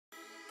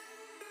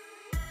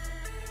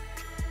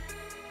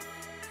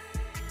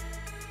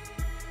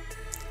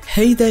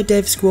Hey there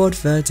Dev Squad,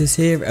 Virtus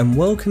here and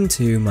welcome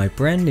to my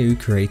brand new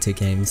Creator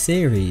Game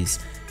series.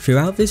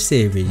 Throughout this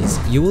series,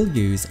 you will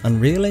use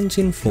Unreal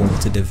Engine 4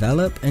 to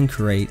develop and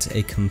create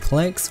a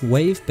complex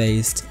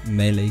wave-based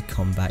melee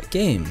combat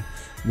game,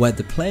 where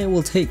the player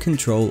will take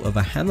control of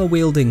a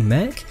hammer-wielding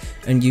mech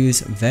and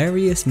use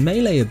various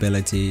melee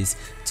abilities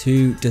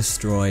to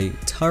destroy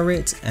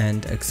turret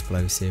and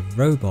explosive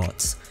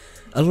robots.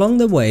 Along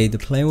the way, the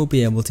player will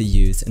be able to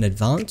use an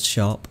advanced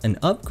shop and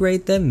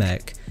upgrade their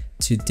mech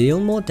to deal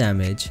more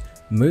damage,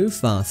 move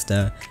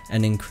faster,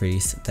 and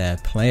increase their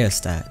player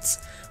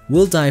stats.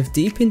 We'll dive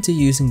deep into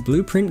using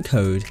blueprint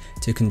code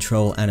to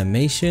control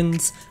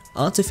animations,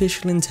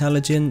 artificial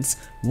intelligence,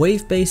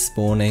 wave-based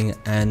spawning,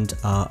 and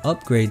our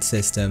upgrade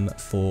system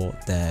for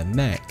their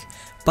mech.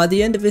 By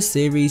the end of this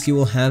series, you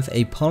will have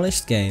a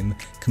polished game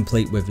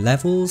complete with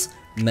levels,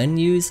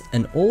 menus,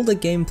 and all the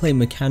gameplay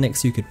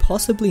mechanics you could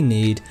possibly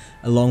need,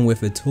 along with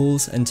the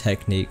tools and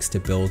techniques to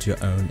build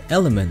your own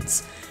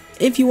elements.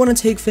 If you want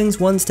to take things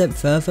one step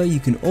further, you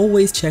can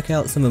always check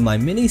out some of my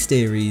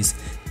mini-series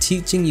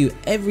teaching you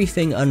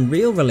everything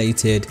Unreal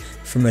related,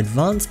 from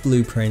advanced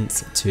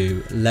blueprints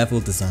to level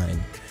design.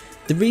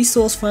 The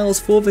resource files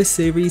for this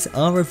series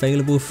are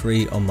available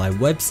free on my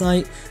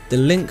website, the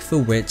link for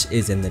which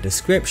is in the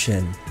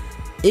description.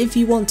 If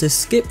you want to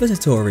skip the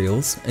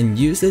tutorials and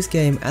use this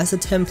game as a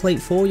template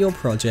for your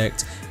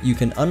project, you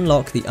can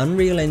unlock the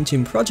Unreal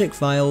Engine project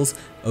files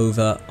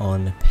over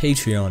on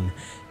Patreon.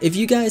 If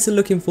you guys are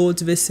looking forward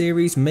to this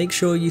series, make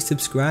sure you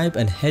subscribe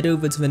and head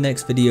over to the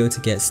next video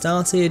to get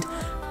started.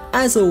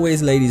 As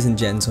always, ladies and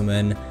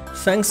gentlemen,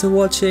 thanks for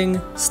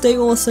watching, stay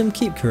awesome,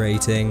 keep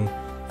creating.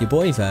 Your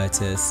boy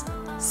Virtus,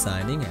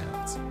 signing out.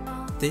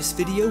 This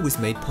video was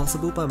made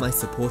possible by my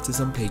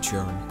supporters on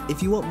Patreon.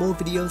 If you want more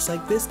videos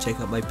like this, check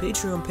out my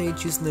Patreon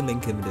page using the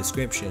link in the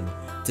description.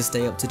 To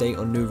stay up to date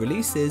on new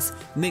releases,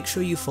 make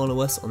sure you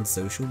follow us on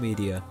social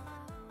media.